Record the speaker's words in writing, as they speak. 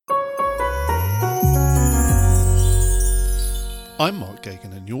I'm Mark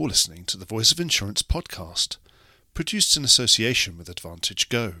Gagan and you're listening to the Voice of Insurance podcast, produced in association with Advantage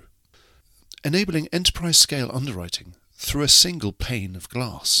Go, enabling enterprise-scale underwriting through a single pane of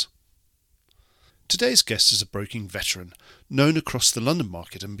glass. Today's guest is a broking veteran, known across the London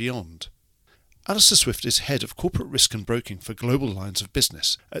market and beyond. Alastair Swift is Head of Corporate Risk and Broking for Global Lines of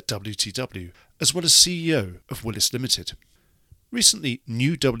Business at WTW, as well as CEO of Willis Limited. Recently,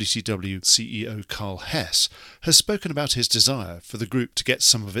 new WTW CEO Carl Hess has spoken about his desire for the group to get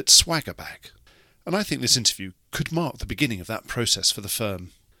some of its swagger back, and I think this interview could mark the beginning of that process for the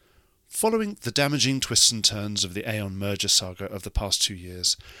firm. Following the damaging twists and turns of the Aon merger saga of the past 2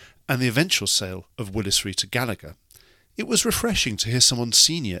 years, and the eventual sale of Willis Re to Gallagher, it was refreshing to hear someone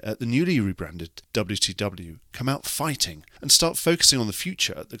senior at the newly rebranded WTW come out fighting and start focusing on the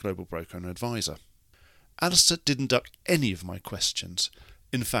future at the global broker and advisor. Alastair didn't duck any of my questions.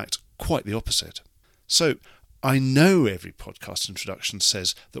 In fact, quite the opposite. So, I know every podcast introduction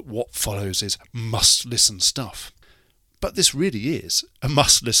says that what follows is must-listen stuff. But this really is a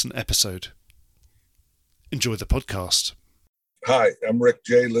must-listen episode. Enjoy the podcast. Hi, I'm Rick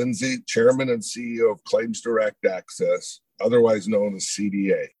J. Lindsay, Chairman and CEO of Claims Direct Access, otherwise known as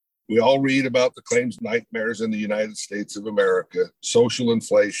CDA. We all read about the claims nightmares in the United States of America, social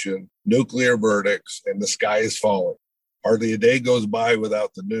inflation, nuclear verdicts, and the sky is falling. Hardly a day goes by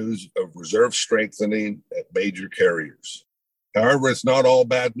without the news of reserve strengthening at major carriers. However, it's not all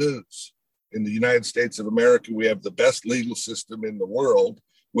bad news. In the United States of America, we have the best legal system in the world,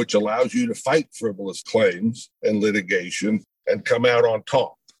 which allows you to fight frivolous claims and litigation and come out on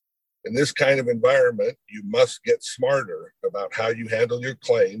top. In this kind of environment, you must get smarter about how you handle your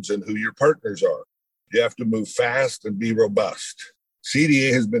claims and who your partners are. You have to move fast and be robust.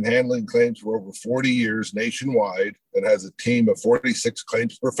 CDA has been handling claims for over 40 years nationwide and has a team of 46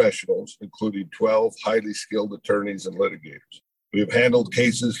 claims professionals, including 12 highly skilled attorneys and litigators. We have handled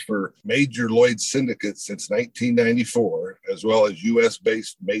cases for major Lloyd's syndicates since 1994, as well as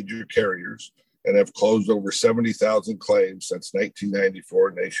U.S.-based major carriers, and have closed over 70,000 claims since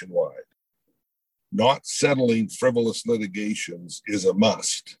 1994 nationwide. Not settling frivolous litigations is a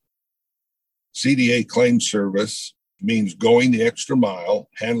must. CDA claims service means going the extra mile,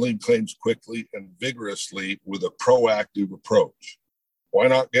 handling claims quickly and vigorously with a proactive approach. Why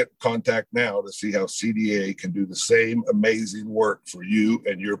not get in contact now to see how CDA can do the same amazing work for you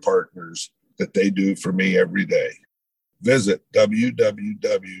and your partners that they do for me every day? Visit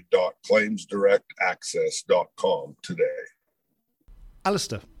www.claimsdirectaccess.com today.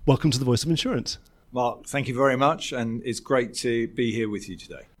 Alastair, welcome to the Voice of Insurance. Mark, thank you very much, and it's great to be here with you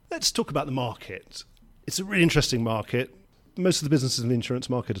today. Let's talk about the market. It's a really interesting market. Most of the businesses in the insurance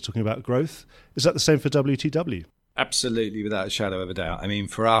market are talking about growth. Is that the same for WTW? Absolutely, without a shadow of a doubt. I mean,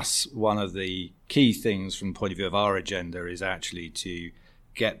 for us, one of the key things from the point of view of our agenda is actually to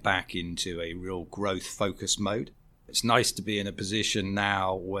get back into a real growth-focused mode. It's nice to be in a position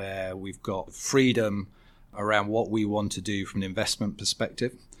now where we've got freedom around what we want to do from an investment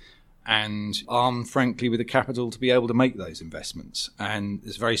perspective and armed, frankly, with the capital to be able to make those investments. And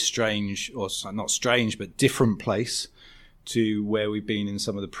it's very strange, or not strange, but different place to where we've been in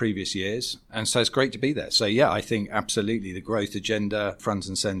some of the previous years. And so it's great to be there. So, yeah, I think absolutely the growth agenda, front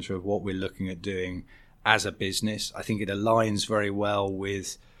and center of what we're looking at doing as a business. I think it aligns very well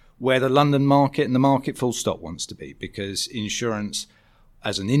with where the London market and the market full stop wants to be, because insurance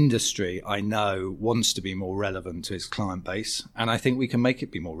as an industry, I know, wants to be more relevant to its client base. And I think we can make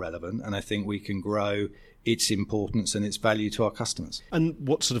it be more relevant. And I think we can grow its importance and its value to our customers. And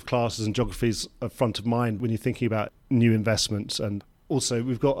what sort of classes and geographies are front of mind when you're thinking about new investments? And also,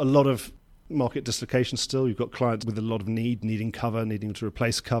 we've got a lot of market dislocation still. You've got clients with a lot of needing cover, needing to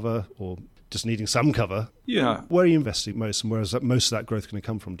replace cover, or just needing some cover. Yeah. Where are you investing most, and where is most of that growth going to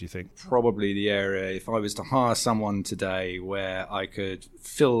come from, do you think? Probably the area, if I was to hire someone today where I could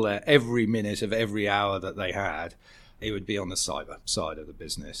fill their every minute of every hour that they had, it would be on the cyber side of the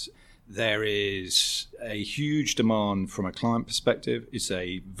business. There is a huge demand from a client perspective. It's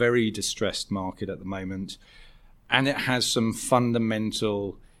a very distressed market at the moment, and it has some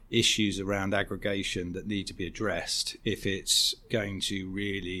fundamental issues around aggregation that need to be addressed if it's going to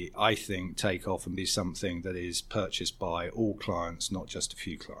really, I think, take off and be something that is purchased by all clients, not just a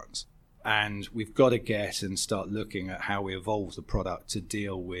few clients. And we've got to get and start looking at how we evolve the product to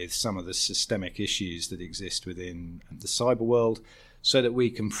deal with some of the systemic issues that exist within the cyber world so that we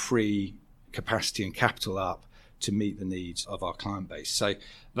can free capacity and capital up to meet the needs of our client base. So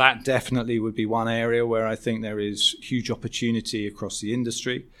that definitely would be one area where I think there is huge opportunity across the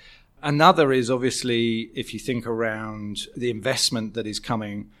industry. Another is obviously, if you think around the investment that is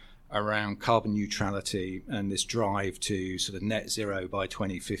coming around carbon neutrality and this drive to sort of net zero by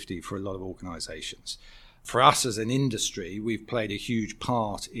 2050 for a lot of organisations. For us as an industry, we've played a huge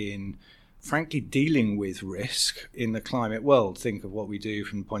part in, frankly, dealing with risk in the climate world. Think of what we do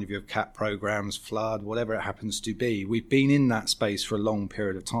from the point of view of CAP programs, flood, whatever it happens to be. We've been in that space for a long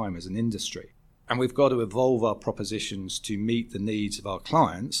period of time as an industry. And we've got to evolve our propositions to meet the needs of our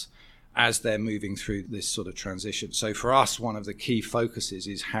clients as they're moving through this sort of transition. So for us, one of the key focuses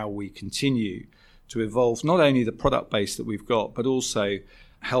is how we continue to evolve not only the product base that we've got, but also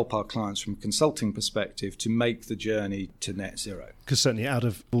help our clients from a consulting perspective to make the journey to net zero. Because certainly out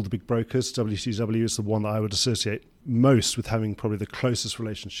of all the big brokers, WTW is the one that I would associate most with having probably the closest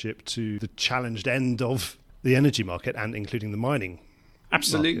relationship to the challenged end of the energy market and including the mining.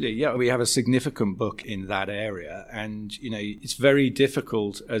 Absolutely, yeah. We have a significant book in that area, and it's very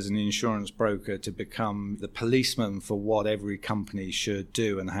difficult as an insurance broker to become the policeman for what every company should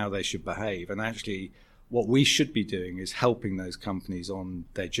do and how they should behave. And actually, what we should be doing is helping those companies on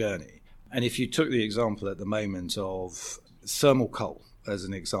their journey. And if you took the example at the moment of thermal coal as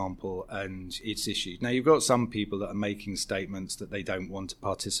an example and its issues, now you've got some people that are making statements that they don't want to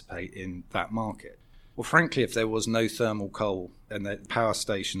participate in that market. Well, frankly, if there was no thermal coal and the power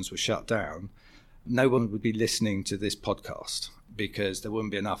stations were shut down, no one would be listening to this podcast because there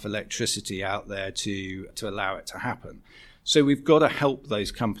wouldn't be enough electricity out there to allow it to happen. So we've got to help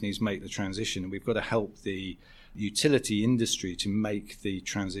those companies make the transition, and we've got to help the utility industry to make the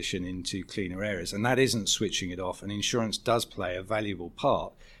transition into cleaner areas. And that isn't switching it off. And insurance does play a valuable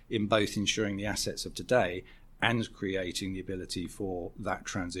part in both ensuring the assets of today and creating the ability for that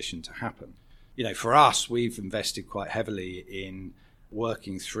transition to happen. For us, we've invested quite heavily in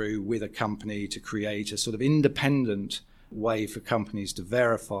working through with a company to create a sort of independent way for companies to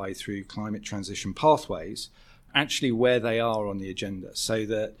verify through climate transition pathways actually where they are on the agenda, so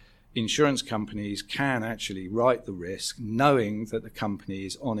that insurance companies can actually write the risk knowing that the company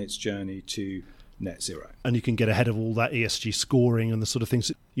is on its journey to net zero. And you can get ahead of all that ESG scoring and the sort of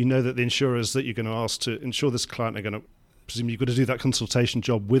things. You know that the insurers that you're going to ask to insure this client are going to, presumably you've got to do that consultation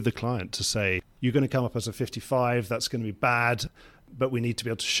job with the client to say, you're going to come up as a 55, that's going to be bad, but we need to be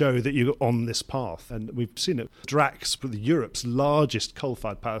able to show that you're on this path. And we've seen it. Drax, Europe's largest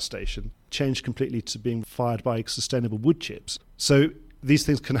coal-fired power station, changed completely to being fired by sustainable wood chips. So these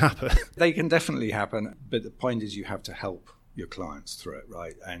things can happen. They can definitely happen, but the point is you have to help your clients through it,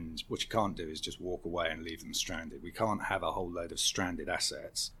 right? And what you can't do is just walk away and leave them stranded. We can't have a whole load of stranded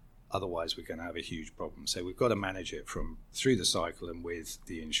assets. Otherwise, we're going to have a huge problem. So we've got to manage it from through the cycle and with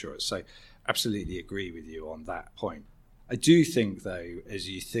the insurers. So absolutely agree with you on that point. I do think, though, as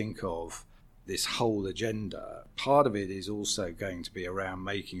you think of this whole agenda, part of it is also going to be around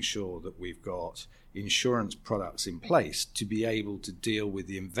making sure that we've got insurance products in place to be able to deal with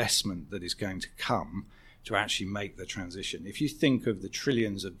the investment that is going to come to actually make the transition. If you think of the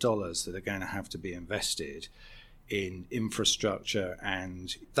trillions of dollars that are going to have to be invested in infrastructure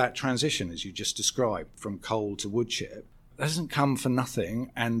and that transition, as you just described, from coal to wood chip, doesn't come for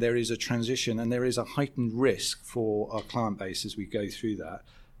nothing, and there is a transition and there is a heightened risk for our client base as we go through that.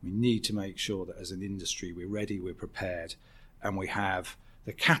 We need to make sure that as an industry we're ready, we're prepared, and we have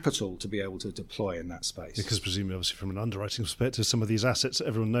the capital to be able to deploy in that space. Because presumably, obviously, from an underwriting perspective, some of these assets,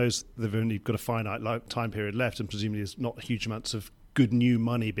 everyone knows they've only got a finite time period left, and presumably there's not huge amounts of good new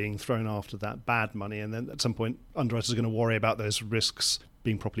money being thrown after that bad money. And then at some point, underwriters are going to worry about those risks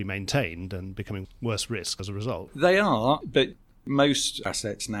being properly maintained and becoming worse risks as a result. They are, but most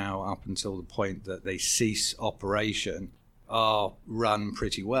assets now, up until the point that they cease operation, are run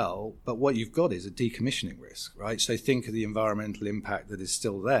pretty well. But what you've got is a decommissioning risk, right? So think of the environmental impact that is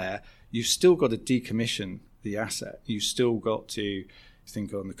still there. You've still got to decommission the asset. You've still got to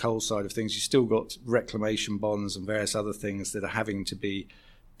think on the coal side of things, you've still got reclamation bonds and various other things that are having to be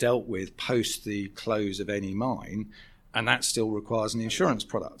dealt with post the close of any mine. And that still requires an insurance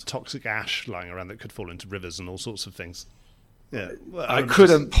product. Toxic ash lying around that could fall into rivers and all sorts of things. Yeah, well, I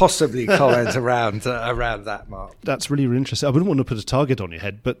couldn't possibly comment around that, Mark. That's really, really interesting. I wouldn't want to put a target on your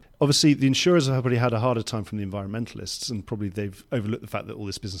head, but obviously the insurers have probably had a harder time from the environmentalists, and probably they've overlooked the fact that all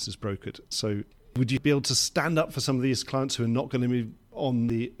this business is brokered. So would you be able to stand up for some of these clients who are not going to be on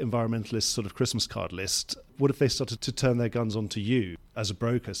the environmentalist sort of Christmas card list? What if they started to turn their guns onto you as a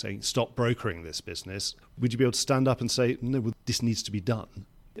broker, saying, stop brokering this business? Would you be able to stand up and say, no, well, this needs to be done?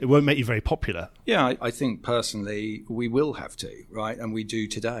 It won't make you very popular. Yeah, I think personally we will have to, right? And we do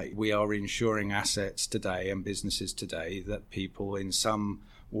today. We are insuring assets today and businesses today that people in some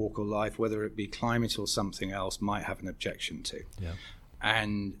walk of life, whether it be climate or something else, might have an objection to. Yeah.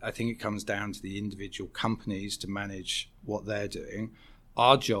 And I think it comes down to the individual companies to manage what they're doing.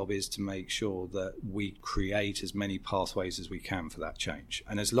 Our job is to make sure that we create as many pathways as we can for that change.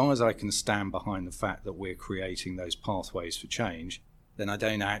 And as long as I can stand behind the fact that we're creating those pathways for change, then I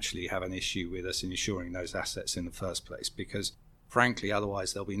don't actually have an issue with us insuring those assets in the first place. Because frankly,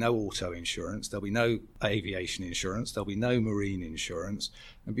 otherwise there'll be no auto insurance, there'll be no aviation insurance, there'll be no marine insurance,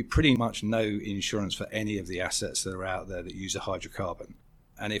 and be pretty much no insurance for any of the assets that are out there that use a hydrocarbon.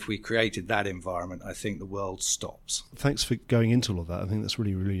 And if we created that environment, I think the world stops. Thanks for going into all of that. I think that's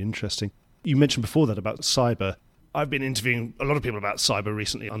really, really interesting. You mentioned before that about cyber. I've been interviewing a lot of people about cyber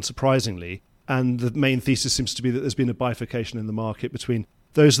recently, unsurprisingly, and the main thesis seems to be that there's been a bifurcation in the market between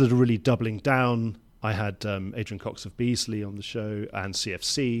those that are really doubling down. I had Adrian Cox of Beazley on the show, and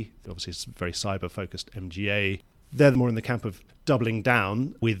CFC, obviously it's a very cyber-focused MGA. They're more in the camp of doubling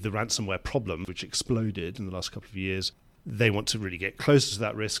down with the ransomware problem, which exploded in the last couple of years. They want to really get closer to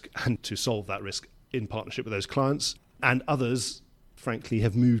that risk and to solve that risk in partnership with those clients. And others, frankly,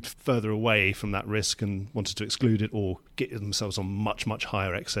 have moved further away from that risk and wanted to exclude it or get themselves on much, much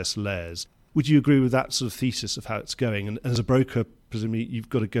higher excess layers. Would you agree with that sort of thesis of how it's going? And as a broker, presumably you've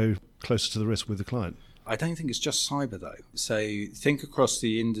got to go closer to the risk with the client. I don't think it's just cyber, though. So think across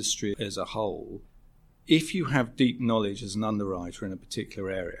the industry as a whole. If you have deep knowledge as an underwriter in a particular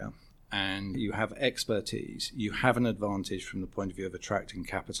area, and you have expertise, you have an advantage from the point of view of attracting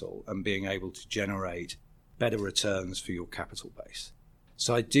capital and being able to generate better returns for your capital base.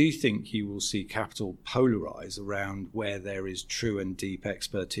 So I do think you will see capital polarize around where there is true and deep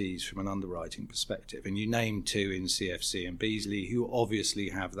expertise from an underwriting perspective. And you named two in CFC and Beazley who obviously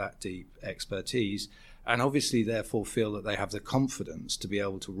have that deep expertise and obviously therefore feel that they have the confidence to be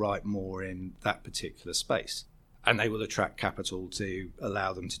able to write more in that particular space. And they will attract capital to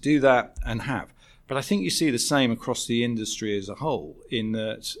allow them to do that and have. But I think you see the same across the industry as a whole, in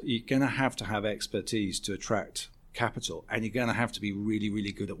that you're going to have expertise to attract capital, and you're going to have to be really,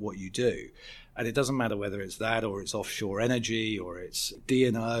 really good at what you do. And it doesn't matter whether it's that or it's offshore energy or it's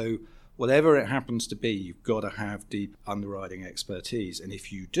D&O, whatever it happens to be, you've got to have deep underwriting expertise. And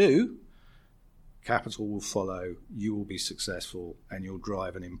if you do, capital will follow, you will be successful, and you'll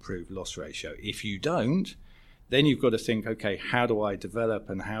drive an improved loss ratio. If you don't, then you've got to think, okay, how do I develop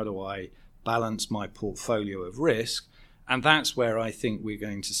and how do I balance my portfolio of risk? And that's where I think we're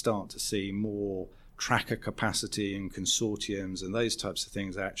going to start to see more tracker capacity and consortiums and those types of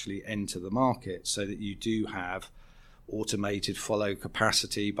things actually enter the market, so that you do have automated follow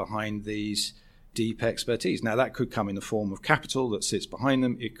capacity behind these deep expertise. Now, that could come in the form of capital that sits behind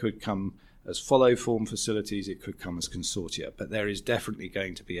them. It could come as follow form facilities. It could come as consortia. But there is definitely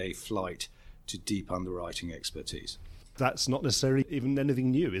going to be a flight to deep underwriting expertise. That's not necessarily even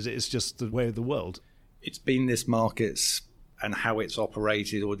anything new, is it? It's just the way of the world. It's been this market's and how it's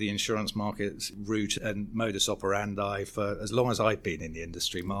operated, or the insurance market's route and modus operandi for as long as I've been in the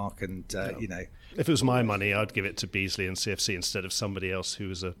industry, Mark. And, you know. If it was my money, I'd give it to Beazley and CFC instead of somebody else who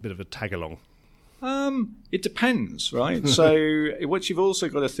was a bit of a tag-along. It depends, right? So what you've also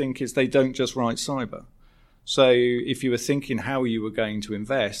got to think is they don't just write cyber. So if you were thinking how you were going to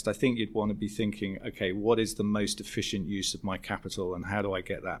invest, I think you'd want to be thinking, okay, what is the most efficient use of my capital and how do I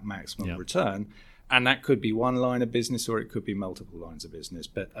get that maximum return? And that could be one line of business or it could be multiple lines of business.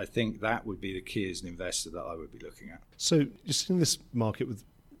 But I think that would be the key as an investor that I would be looking at. So just in this market with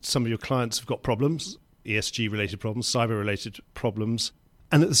some of your clients have got problems, ESG-related problems, cyber-related problems,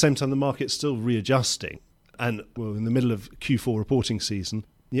 and at the same time the market's still readjusting. And we're in the middle of Q4 reporting season.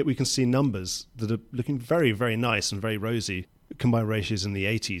 Yet we can see numbers that are looking very, very nice and very rosy. Combined ratios in the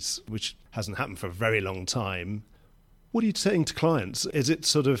 80s, which hasn't happened for a very long time. What are you saying to clients? Is it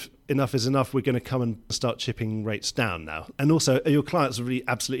sort of enough is enough, we're going to come and start chipping rates down now? And also, are your clients really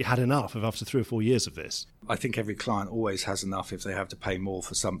absolutely had enough of after 3 or 4 years of this? I think every client always has enough if they have to pay more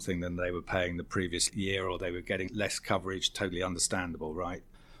for something than they were paying the previous year or they were getting less coverage. Totally understandable, right?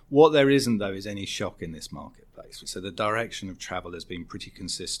 What there isn't, though, is any shock in this marketplace. So the direction of travel has been pretty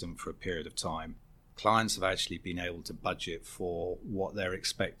consistent for a period of time. Clients have actually been able to budget for what they're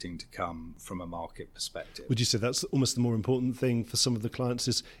expecting to come from a market perspective. Would you say that's almost the more important thing for some of the clients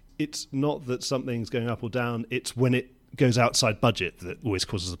is it's not that something's going up or down, it's when it goes outside budget that always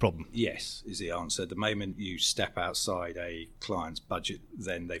causes the problem? Yes, is the answer. The moment you step outside a client's budget,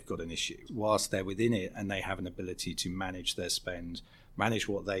 then they've got an issue. Whilst they're within it and they have an ability to manage their spend, manage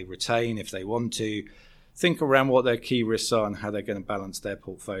what they retain if they want to, think around what their key risks are and how they're going to balance their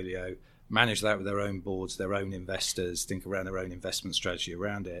portfolio, manage that with their own boards, their own investors, think around their own investment strategy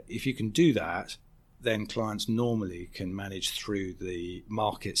around it. If you can do that, then clients normally can manage through the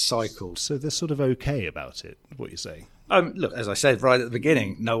market cycle. So they're sort of okay about it, what you're saying? Look, as I said right at the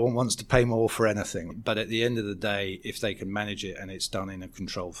beginning, no one wants to pay more for anything. But at the end of the day, if they can manage it and it's done in a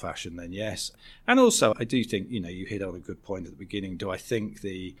controlled fashion, then yes. And also, I do think, you hit on a good point at the beginning. Do I think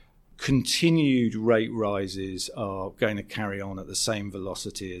the continued rate rises are going to carry on at the same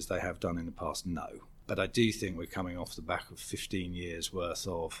velocity as they have done in the past? No. But I do think we're coming off the back of 15 years worth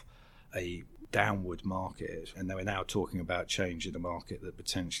of a downward market. And we're now talking about change in a market that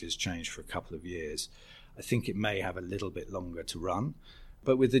potentially has changed for a couple of years. I think it may have a little bit longer to run.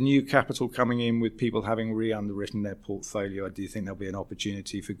 But with the new capital coming in, with people having re-underwritten their portfolio, I do think there'll be an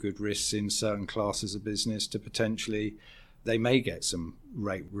opportunity for good risks in certain classes of business to potentially, they may get some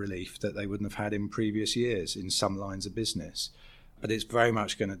rate relief that they wouldn't have had in previous years in some lines of business. But it's very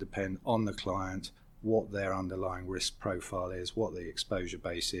much going to depend on the client, what their underlying risk profile is, what the exposure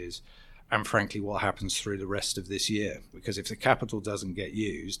base is, and frankly, what happens through the rest of this year. Because if the capital doesn't get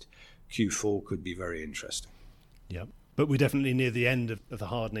used, Q4 could be very interesting. Yeah, but we're definitely near the end of the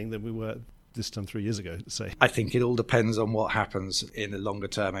hardening than we were this time 3 years ago, say. I think it all depends on what happens in the longer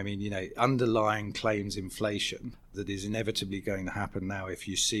term. I mean, underlying claims inflation that is inevitably going to happen now, if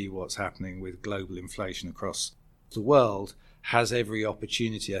you see what's happening with global inflation across the world, has every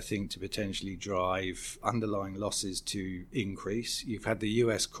opportunity, I think, to potentially drive underlying losses to increase. You've had the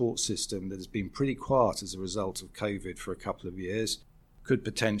US court system that has been pretty quiet as a result of COVID for a couple of years. Could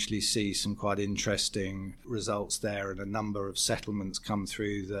potentially see some quite interesting results there, and a number of settlements come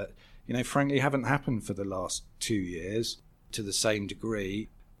through that, frankly haven't happened for the last 2 years to the same degree.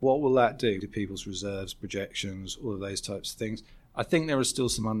 What will that do to people's reserves, projections, all of those types of things? I think there are still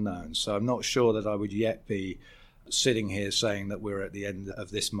some unknowns. So I'm not sure that I would yet be sitting here saying that we're at the end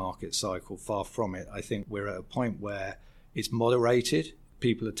of this market cycle. Far from it. I think we're at a point where it's moderated.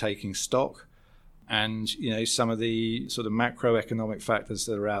 People are taking stock. And, some of the sort of macroeconomic factors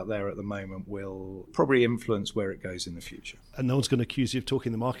that are out there at the moment will probably influence where it goes in the future. And no one's going to accuse you of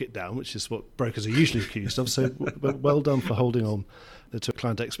talking the market down, which is what brokers are usually accused of. So well done for holding on to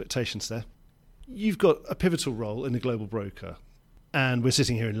client expectations there. You've got a pivotal role in the global broker, and we're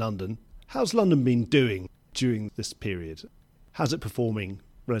sitting here in London. How's London been doing during this period? How's it performing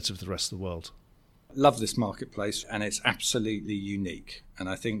relative to the rest of the world? Love this marketplace, and it's absolutely unique. And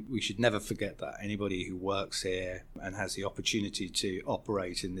I think we should never forget that. Anybody who works here and has the opportunity to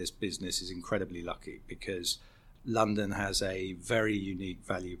operate in this business is incredibly lucky, because London has a very unique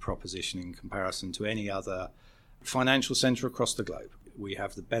value proposition in comparison to any other financial centre across the globe. We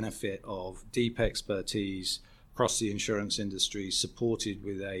have the benefit of deep expertise across the insurance industry, supported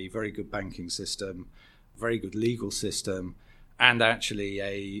with a very good banking system, very good legal system, and actually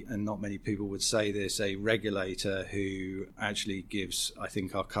and not many people would say this, a regulator who actually gives, I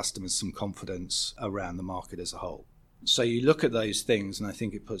think, our customers some confidence around the market as a whole. So you look at those things, and I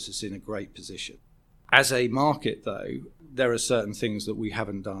think it puts us in a great position. As a market, though, there are certain things that we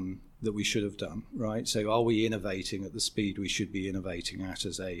haven't done that we should have done, right? So are we innovating at the speed we should be innovating at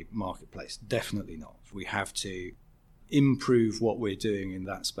as a marketplace? Definitely not. We have to improve what we're doing in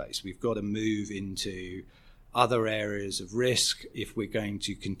that space. We've got to move into other areas of risk if we're going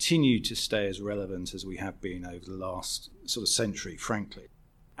to continue to stay as relevant as we have been over the last sort of century, frankly.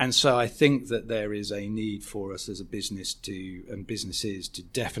 And so I think that there is a need for us as a business and businesses to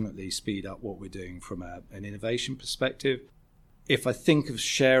definitely speed up what we're doing from an innovation perspective. If I think of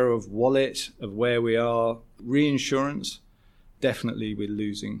share of wallet of where we are, reinsurance, definitely we're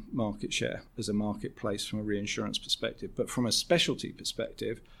losing market share as a marketplace from a reinsurance perspective. But from a specialty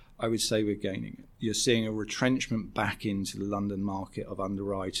perspective, I would say we're gaining it. You're seeing a retrenchment back into the London market of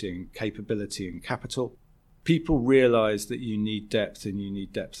underwriting capability and capital. People realise that you need depth, and you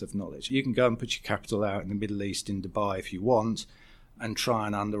need depth of knowledge. You can go and put your capital out in the Middle East, in Dubai if you want, and try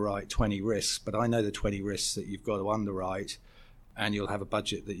and underwrite 20 risks. But I know the 20 risks that you've got to underwrite, and you'll have a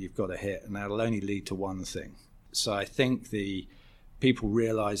budget that you've got to hit, and that'll only lead to one thing. So I think the people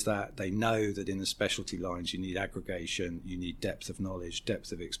realise that. They know that in the specialty lines you need aggregation, you need depth of knowledge,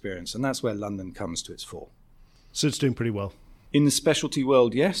 depth of experience, and that's where London comes to its fore. So it's doing pretty well. In the specialty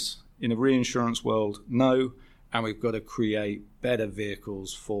world, yes. In the reinsurance world, no. And we've got to create better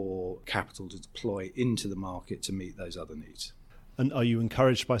vehicles for capital to deploy into the market to meet those other needs. And are you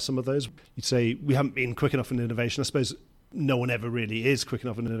encouraged by some of those? You'd say we haven't been quick enough in innovation. I suppose no one ever really is quick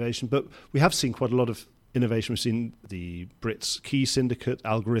enough in innovation, but we have seen quite a lot of innovation. We've seen the Brits Key Syndicate,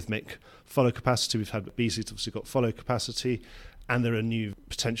 algorithmic follow capacity. We've had Beazley's obviously got follow capacity, and there are new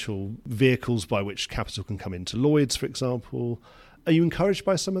potential vehicles by which capital can come into Lloyd's, for example. Are you encouraged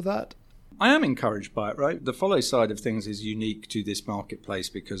by some of that? I am encouraged by it, right? The follow side of things is unique to this marketplace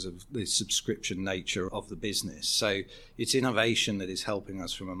because of the subscription nature of the business. So it's innovation that is helping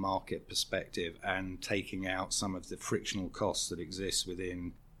us from a market perspective and taking out some of the frictional costs that exist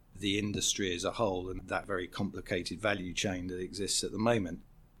within the industry as a whole and that very complicated value chain that exists at the moment.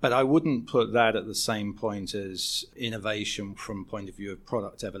 But I wouldn't put that at the same point as innovation from point of view of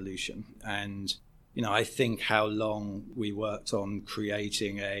product evolution. And I think how long we worked on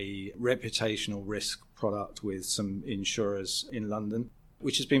creating a reputational risk product with some insurers in London,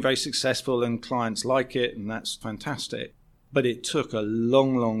 which has been very successful and clients like it, and that's fantastic. But it took a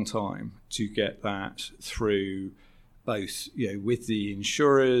long, long time to get that through both, with the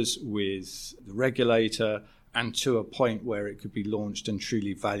insurers, with the regulator, and to a point where it could be launched and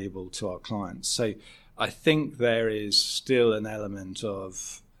truly valuable to our clients. So I think there is still an element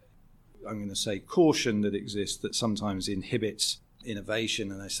of, I'm going to say, caution that exists that sometimes inhibits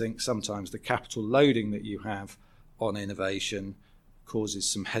innovation. And I think sometimes the capital loading that you have on innovation causes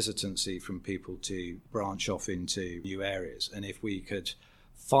some hesitancy from people to branch off into new areas. And if we could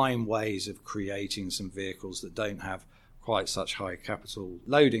find ways of creating some vehicles that don't have quite such high capital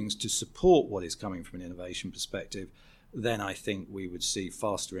loadings to support what is coming from an innovation perspective, then I think we would see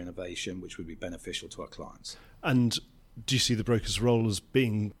faster innovation, which would be beneficial to our clients. And do you see the broker's role as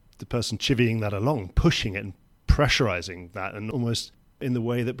being the person chivying that along, pushing it and pressurizing that, and almost in the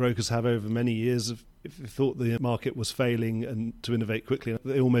way that brokers have over many years, if they thought the market was failing and to innovate quickly,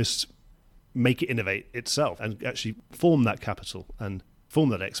 they almost make it innovate itself and actually form that capital and form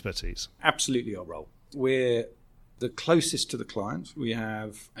that expertise? Absolutely our role. We're the closest to the client. We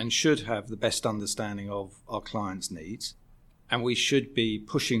have and should have the best understanding of our clients' needs, and we should be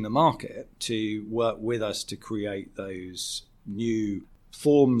pushing the market to work with us to create those new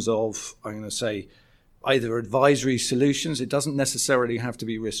forms of, I'm going to say, either advisory solutions. It doesn't necessarily have to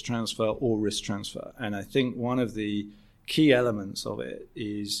be risk transfer or risk transfer. And I think one of the key elements of it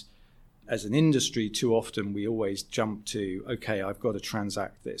is, as an industry, too often we always jump to, okay, I've got to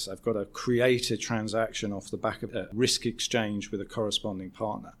transact this. I've got to create a transaction off the back of a risk exchange with a corresponding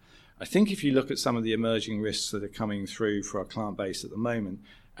partner. I think if you look at some of the emerging risks that are coming through for our client base at the moment,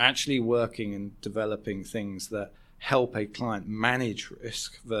 actually working and developing things that help a client manage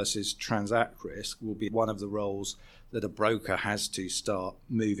risk versus transact risk will be one of the roles that a broker has to start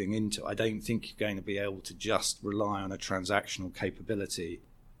moving into. I don't think you're going to be able to just rely on a transactional capability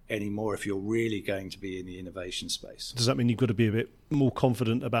anymore if you're really going to be in the innovation space. Does that mean you've got to be a bit more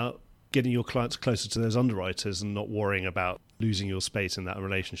confident about getting your clients closer to those underwriters and not worrying about losing your space in that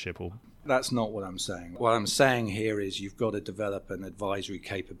relationship? Or that's not what I'm saying. What I'm saying here is you've got to develop an advisory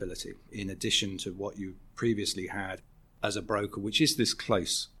capability in addition to what you previously had as a broker, which is this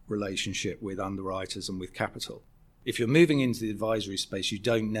close relationship with underwriters and with capital. If you're moving into the advisory space, you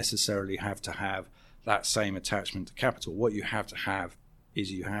don't necessarily have to have that same attachment to capital. What you have to have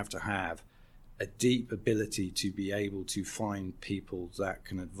is you have to have a deep ability to be able to find people that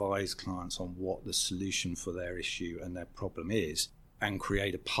can advise clients on what the solution for their issue and their problem is, and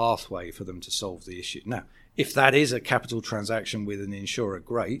create a pathway for them to solve the issue. Now, if that is a capital transaction with an insurer,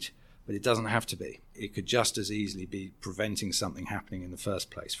 great, but it doesn't have to be. It could just as easily be preventing something happening in the first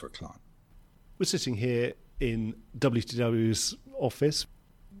place for a client. We're sitting here in WTW's office.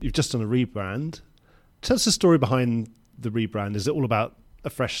 You've just done a rebrand. Tell us the story behind the rebrand. Is it all about a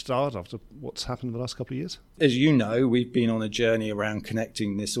fresh start after what's happened in the last couple of years? As you know, we've been on a journey around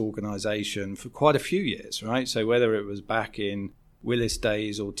connecting this organisation for quite a few years, right? So whether it was back in Willis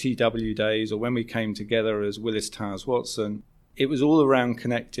days or TW days, or when we came together as Willis Towers Watson, it was all around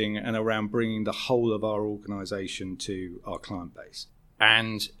connecting and around bringing the whole of our organisation to our client base.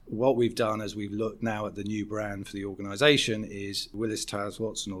 And what we've done as we've looked now at the new brand for the organisation is Willis Towers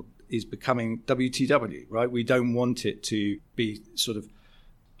Watson is becoming WTW, right? We don't want it to be sort of,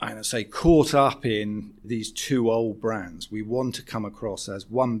 I'm going to say, caught up in these two old brands. We want to come across as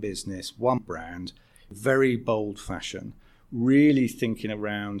one business, one brand, very bold fashion, really thinking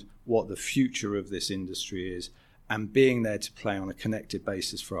around what the future of this industry is and being there to play on a connected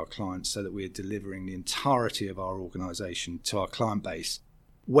basis for our clients so that we're delivering the entirety of our organisation to our client base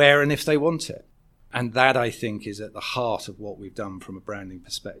where and if they want it. And that, I think, is at the heart of what we've done from a branding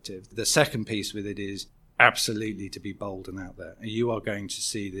perspective. The second piece with it is absolutely to be bold and out there. And you are going to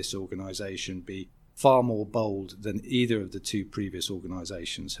see this organisation be far more bold than either of the two previous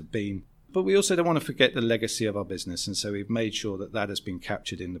organisations have been. But we also don't want to forget the legacy of our business. And so we've made sure that that has been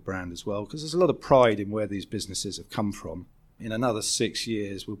captured in the brand as well, because there's a lot of pride in where these businesses have come from. In another 6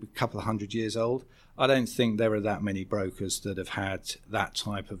 years, we'll be a couple of 100 years old. I don't think there are that many brokers that have had that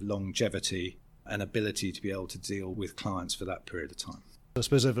type of longevity and ability to be able to deal with clients for that period of time. I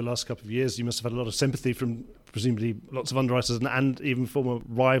suppose over the last couple of years, you must have had a lot of sympathy from presumably lots of underwriters and even former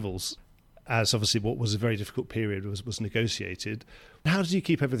rivals, as obviously what was a very difficult period was negotiated. How did you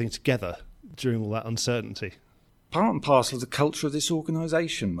keep everything together during all that uncertainty? Part and parcel of the culture of this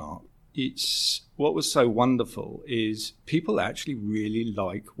organisation, Mark. It's what was so wonderful is people actually really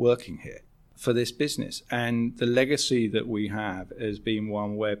like working here for this business. And the legacy that we have has been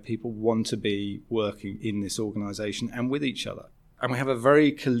one where people want to be working in this organisation and with each other. And we have a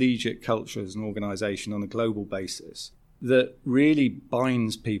very collegiate culture as an organisation on a global basis that really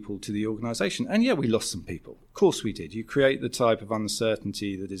binds people to the organisation. And yeah, we lost some people. Of course we did. You create the type of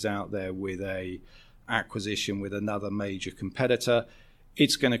uncertainty that is out there with a acquisition with another major competitor.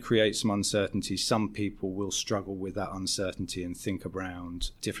 It's going to create some uncertainty. Some people will struggle with that uncertainty and think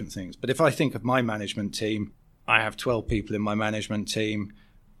around different things. But if I think of my management team, I have 12 people in my management team.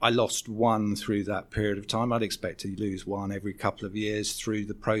 I lost one through that period of time. I'd expect to lose one every couple of years through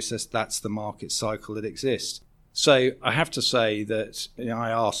the process. That's the market cycle that exists. So I have to say that I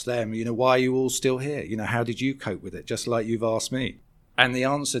asked them, why are you all still here? How did you cope with it? Just like you've asked me. And the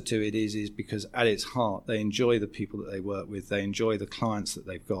answer to it is because at its heart, they enjoy the people that they work with. They enjoy the clients that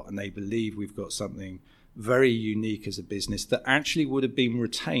they've got. And they believe we've got something very unique as a business that actually would have been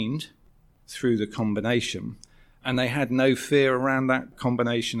retained through the combination. And they had no fear around that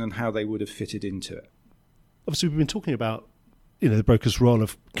combination and how they would have fitted into it. Obviously, we've been talking about the broker's role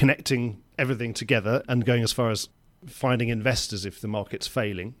of connecting everything together and going as far as finding investors if the market's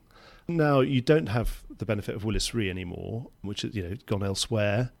failing. Now, you don't have the benefit of Willis Re anymore, which has gone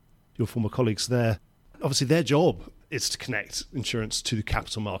elsewhere. Your former colleagues there, obviously their job is to connect insurance to the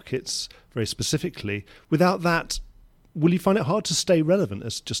capital markets very specifically. Without that, will you find it hard to stay relevant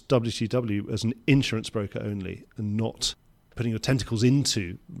as just WTW as an insurance broker only and not putting your tentacles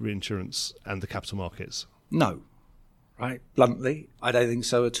into reinsurance and the capital markets? No, right? Bluntly, I don't think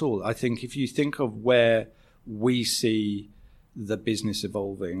so at all. I think if you think of where we see the business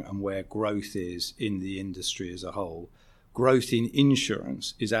evolving and where growth is in the industry as a whole, growth in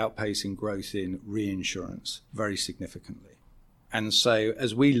insurance is outpacing growth in reinsurance very significantly. And so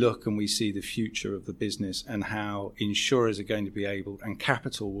as we look and we see the future of the business and how insurers are going to be able, and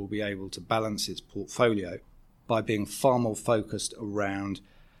capital will be able to balance its portfolio by being far more focused around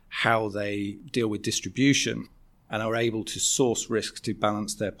how they deal with distribution and are able to source risks to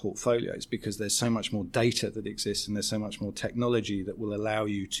balance their portfolios, because there's so much more data that exists and there's so much more technology that will allow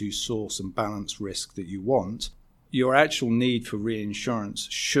you to source and balance risk that you want, your actual need for reinsurance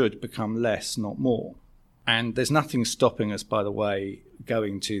should become less, not more. And there's nothing stopping us, by the way,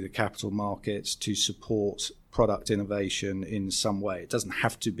 going to the capital markets to support product innovation in some way. It doesn't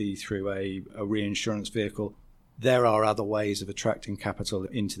have to be through a reinsurance vehicle. There are other ways of attracting capital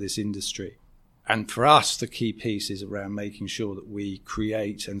into this industry. And for us, the key piece is around making sure that we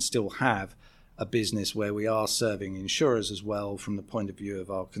create and still have a business where we are serving insurers as well from the point of view of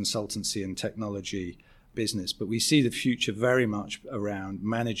our consultancy and technology business. But we see the future very much around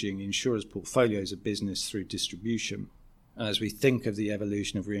managing insurers' portfolios of business through distribution. And as we think of the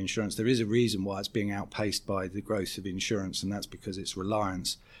evolution of reinsurance, there is a reason why it's being outpaced by the growth of insurance, and that's because its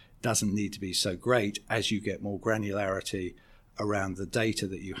reliance doesn't need to be so great as you get more granularity around the data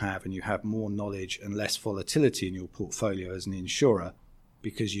that you have, and you have more knowledge and less volatility in your portfolio as an insurer,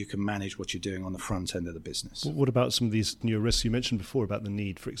 because you can manage what you're doing on the front end of the business. What about some of these new risks you mentioned before about the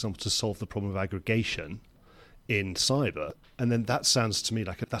need, for example, to solve the problem of aggregation in cyber? And then that sounds to me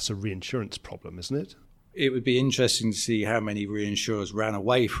like that's a reinsurance problem, isn't it? It would be interesting to see how many reinsurers ran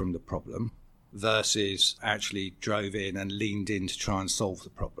away from the problem versus actually drove in and leaned in to try and solve the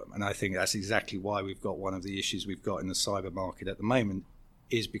problem. And I think that's exactly why we've got one of the issues we've got in the cyber market at the moment,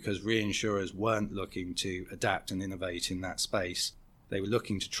 is because reinsurers weren't looking to adapt and innovate in that space. They were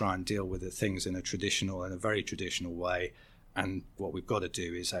looking to try and deal with the things in a very traditional way. And what we've got to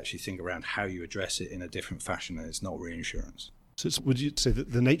do is actually think around how you address it in a different fashion, and it's not reinsurance. So would you say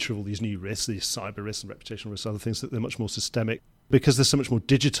that the nature of all these new risks, these cyber risks and reputational risks, other things, that they're much more systemic because they're so much more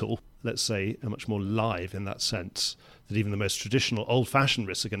digital, let's say, and much more live in that sense, that even the most traditional old-fashioned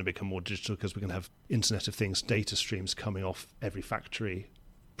risks are going to become more digital because we're going to have Internet of Things data streams coming off every factory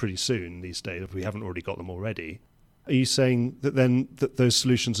pretty soon these days, if we haven't already got them already. Are you saying that then that those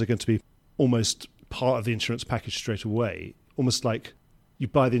solutions are going to be almost part of the insurance package straight away? Almost like you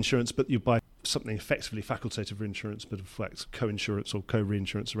buy the insurance, but you buy something effectively facultative reinsurance, but reflects co-insurance or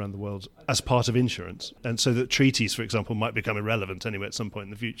co-reinsurance around the world as part of insurance, and so that treaties, for example, might become irrelevant anyway at some point in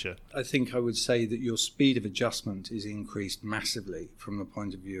the future? I think I would say that your speed of adjustment is increased massively from the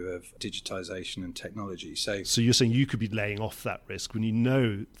point of view of digitisation and technology. So you're saying you could be laying off that risk when you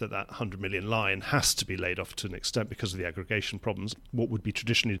know that 100 million line has to be laid off to an extent because of the aggregation problems. What would be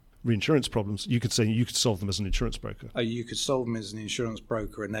traditionally reinsurance problems, you could say you could solve them as an insurance broker. You could solve them as an insurance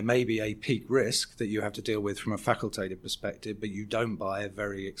broker, and there may be a peak risk that you have to deal with from a facultative perspective, but you don't buy a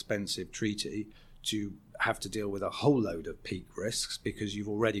very expensive treaty to have to deal with a whole load of peak risks, because you've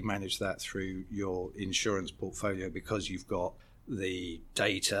already managed that through your insurance portfolio, because you've got the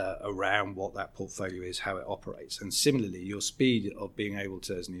data around what that portfolio is, how it operates. And similarly, your speed of being able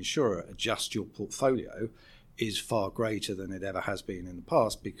to, as an insurer, adjust your portfolio is far greater than it ever has been in the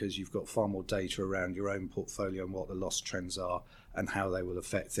past, because you've got far more data around your own portfolio and what the loss trends are and how they will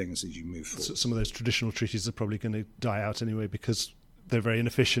affect things as you move forward. So some of those traditional treaties are probably going to die out anyway, because they're very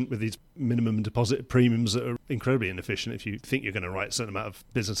inefficient with these minimum deposit premiums that are incredibly inefficient. If you think you're going to write a certain amount of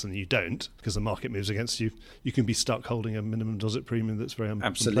business and you don't, because the market moves against you, you can be stuck holding a minimum deposit premium that's very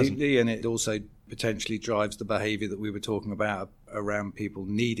Absolutely, and it also potentially drives the behaviour that we were talking about around people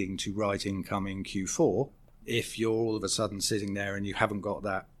needing to write income in Q4. If you're all of a sudden sitting there and you haven't got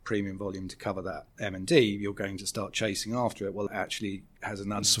that premium volume to cover that M&D, you're going to start chasing after it. Well, it actually has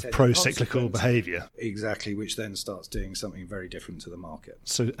an unintended sort of pro-cyclical behaviour. Exactly, which then starts doing something very different to the market.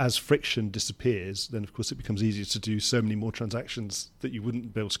 So as friction disappears, then of course it becomes easier to do so many more transactions that you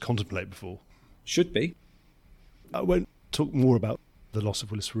wouldn't be able to contemplate before. Should be. I won't talk more about the loss of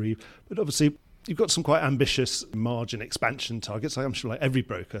Willis Re, but obviously you've got some quite ambitious margin expansion targets, I'm sure like every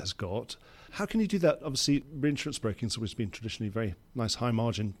broker has got. How can you do that? Obviously, reinsurance broking has always been traditionally a very nice high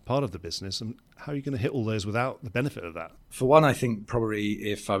margin part of the business. And how are you going to hit all those without the benefit of that? For one, I think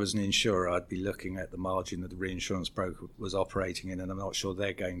probably if I was an insurer, I'd be looking at the margin that the reinsurance broker was operating in, and I'm not sure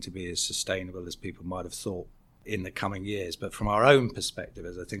they're going to be as sustainable as people might have thought in the coming years. But from our own perspective,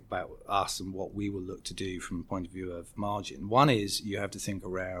 as I think about us and what we will look to do from a point of view of margin, one is you have to think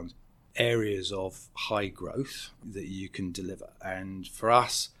around areas of high growth that you can deliver. And for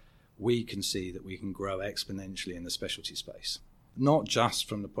us, we can see that we can grow exponentially in the specialty space, not just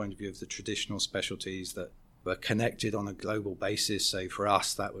from the point of view of the traditional specialties that were connected on a global basis. So for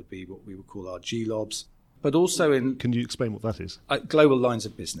us, that would be what we would call our GLOBs, but also in... Can you explain what that is? Global lines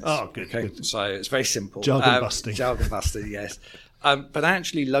of business. Oh, good. Okay, good. So it's very simple. Jargon busting. Jargon busting, yes. But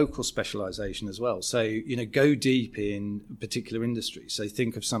actually local specialisation as well. So, go deep in particular industries. So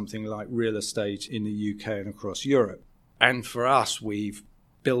think of something like real estate in the UK and across Europe. And for us, we've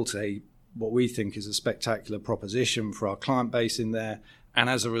built what we think is a spectacular proposition for our client base in there. And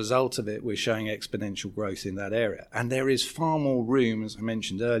as a result of it, we're showing exponential growth in that area. And there is far more room, as I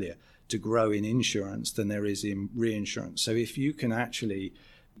mentioned earlier, to grow in insurance than there is in reinsurance. So if you can actually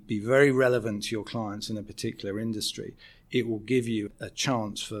be very relevant to your clients in a particular industry, it will give you a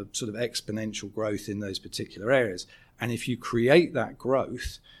chance for sort of exponential growth in those particular areas. And if you create that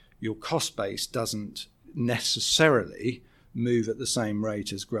growth, your cost base doesn't necessarily move at the same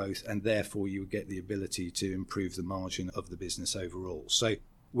rate as growth, and therefore you get the ability to improve the margin of the business overall. So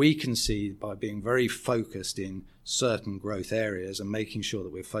we can see by being very focused in certain growth areas and making sure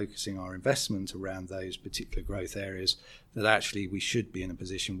that we're focusing our investment around those particular growth areas, that actually we should be in a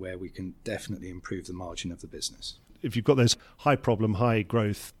position where we can definitely improve the margin of the business. If you've got those high problem, high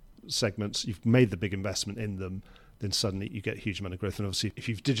growth segments, you've made the big investment in them, then suddenly you get a huge amount of growth. And obviously, if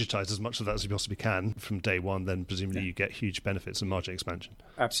you've digitized as much of that as you possibly can from day one, then presumably you get huge benefits and margin expansion.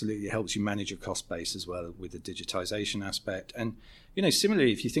 Absolutely. It helps you manage your cost base as well with the digitization aspect. And,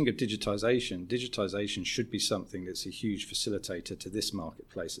 similarly, if you think of digitization should be something that's a huge facilitator to this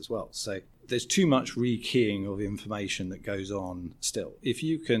marketplace as well. So there's too much rekeying of information that goes on still. If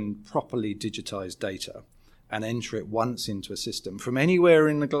you can properly digitize data and enter it once into a system from anywhere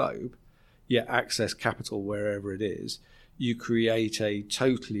in the globe, yet access capital wherever it is, you create a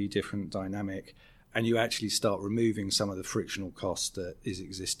totally different dynamic, and you actually start removing some of the frictional costs that is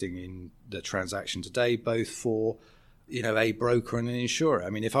existing in the transaction today, both for a broker and an insurer. I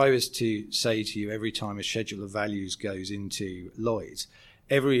mean, if I was to say to you every time a schedule of values goes into Lloyd's,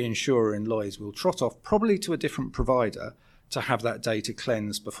 every insurer in Lloyd's will trot off probably to a different provider to have that data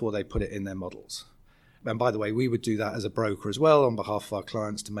cleansed before they put it in their models. And by the way, we would do that as a broker as well on behalf of our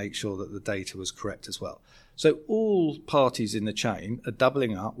clients to make sure that the data was correct as well. So all parties in the chain are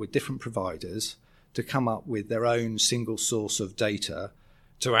doubling up with different providers to come up with their own single source of data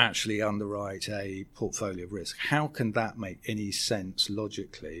to actually underwrite a portfolio of risk. How can that make any sense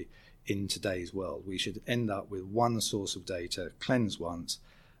logically in today's world? We should end up with one source of data, cleanse once,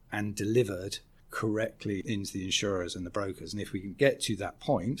 and delivered correctly into the insurers and the brokers. And if we can get to that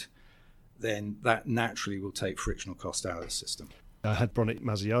point, then that naturally will take frictional cost out of the system. I had Bronik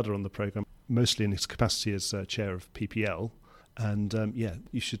Maziada on the programme, mostly in his capacity as chair of PPL. And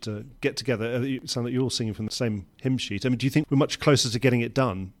you should get together. You sound like you're all singing from the same hymn sheet. I mean, do you think we're much closer to getting it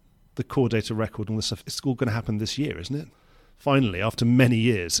done? The core data record and all this stuff, it's all going to happen this year, isn't it? Finally, after many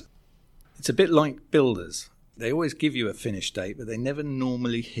years. It's a bit like builders. They always give you a finish date, but they never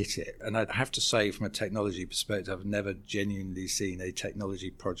normally hit it. And I have to say, from a technology perspective, I've never genuinely seen a technology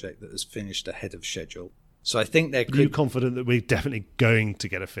project that has finished ahead of schedule. So I think they're... Are you confident that we're definitely going to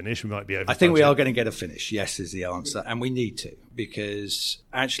get a finish? We might be over I think we are going to get a finish, yes, is the answer. And we need to, because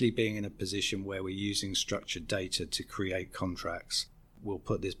actually being in a position where we're using structured data to create contracts will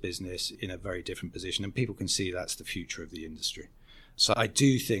put this business in a very different position. And people can see that's the future of the industry. So I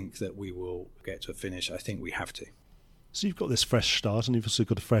do think that we will get to a finish. I think we have to. So you've got this fresh start, and you've also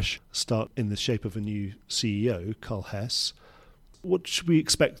got a fresh start in the shape of a new CEO, Carl Hess. What should we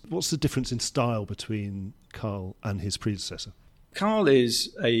expect? What's the difference in style between Carl and his predecessor? Carl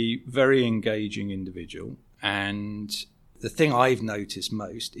is a very engaging individual, and the thing I've noticed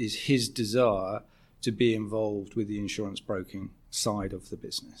most is his desire to be involved with the insurance broking side of the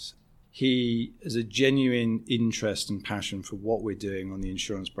business. He has a genuine interest and passion for what we're doing on the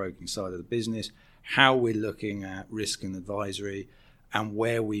insurance broking side of the business, how we're looking at risk and advisory, and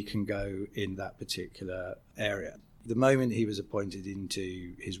where we can go in that particular area. The moment he was appointed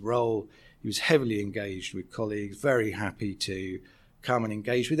into his role, he was heavily engaged with colleagues, very happy to come and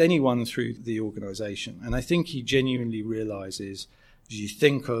engage with anyone through the organisation. And I think he genuinely realises, as you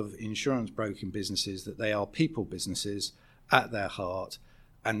think of insurance broking businesses, that they are people businesses at their heart,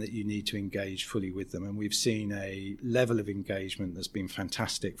 and that you need to engage fully with them. And we've seen a level of engagement that's been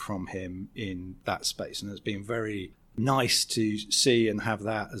fantastic from him in that space, and it's been very nice to see and have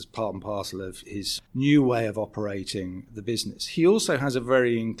that as part and parcel of his new way of operating the business. He also has a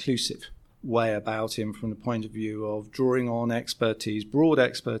very inclusive way about him from the point of view of drawing on expertise, broad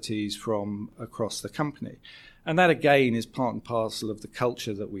expertise from across the company. And that again is part and parcel of the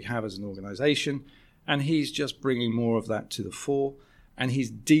culture that we have as an organisation. And he's just bringing more of that to the fore. And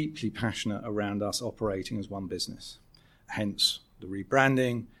he's deeply passionate around us operating as one business. Hence the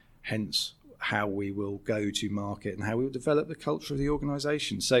rebranding, hence how we will go to market and how we will develop the culture of the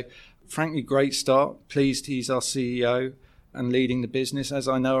organisation. So, frankly, great start. Pleased he's our CEO and leading the business, as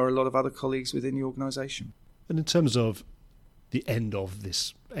I know are a lot of other colleagues within the organisation. And in terms of the end of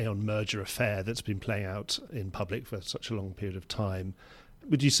this Aon merger affair that's been playing out in public for such a long period of time,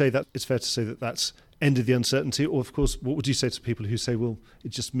 would you say that it's fair to say that that's ended the uncertainty? Or, of course, what would you say to people who say, well, it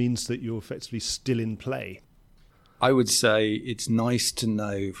just means that you're effectively still in play? I would say it's nice to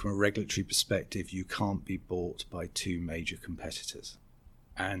know from a regulatory perspective you can't be bought by two major competitors,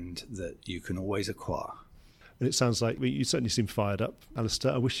 and that you can always acquire. And it sounds like you certainly seem fired up,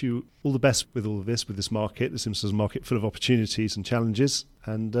 Alastair. I wish you all the best with all of this, with this market. This seems as a market full of opportunities and challenges,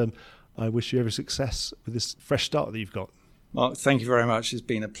 and I wish you every success with this fresh start that you've got. Mark, thank you very much. It's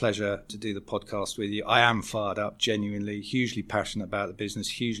been a pleasure to do the podcast with you. I am fired up, genuinely, hugely passionate about the business,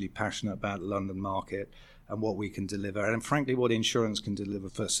 hugely passionate about the London market and what we can deliver, and frankly what insurance can deliver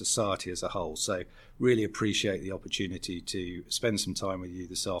for society as a whole. So really appreciate the opportunity to spend some time with you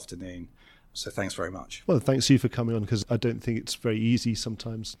this afternoon. So thanks very much. Well, thanks to you for coming on, because I don't think it's very easy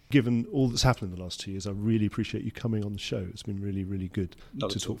sometimes, given all that's happened in the last 2 years. I really appreciate you coming on the show. It's been really, really good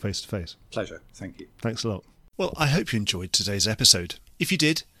to talk face to face. Pleasure. Thank you. Thanks a lot. Well, I hope you enjoyed today's episode. If you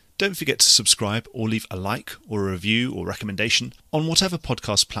did, don't forget to subscribe or leave a like or a review or recommendation on whatever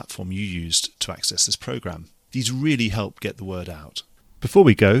podcast platform you used to access this programme. These really help get the word out. Before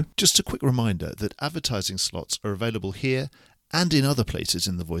we go, just a quick reminder that advertising slots are available here and in other places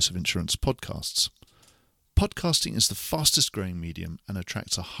in the Voice of Insurance podcasts. Podcasting is the fastest growing medium and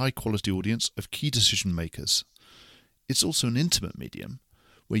attracts a high quality audience of key decision makers. It's also an intimate medium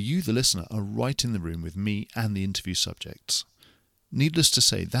where you, the listener, are right in the room with me and the interview subjects. Needless to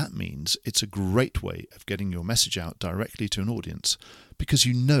say, that means it's a great way of getting your message out directly to an audience because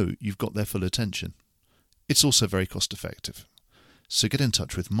you know you've got their full attention. It's also very cost effective. So get in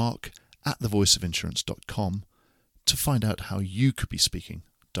touch with Mark at thevoiceofinsurance.com to find out how you could be speaking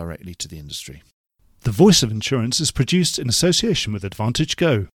directly to the industry. The Voice of Insurance is produced in association with Advantage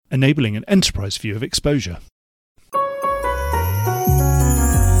Go, enabling an enterprise view of exposure.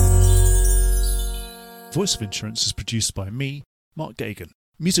 Voice of Insurance is produced by me, Mark Gagan.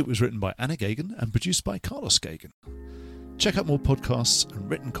 Music was written by Anna Gagan and produced by Carlos Gagan. Check out more podcasts and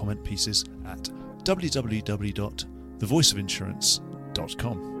written comment pieces at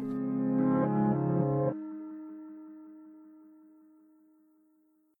www.thevoiceofinsurance.com.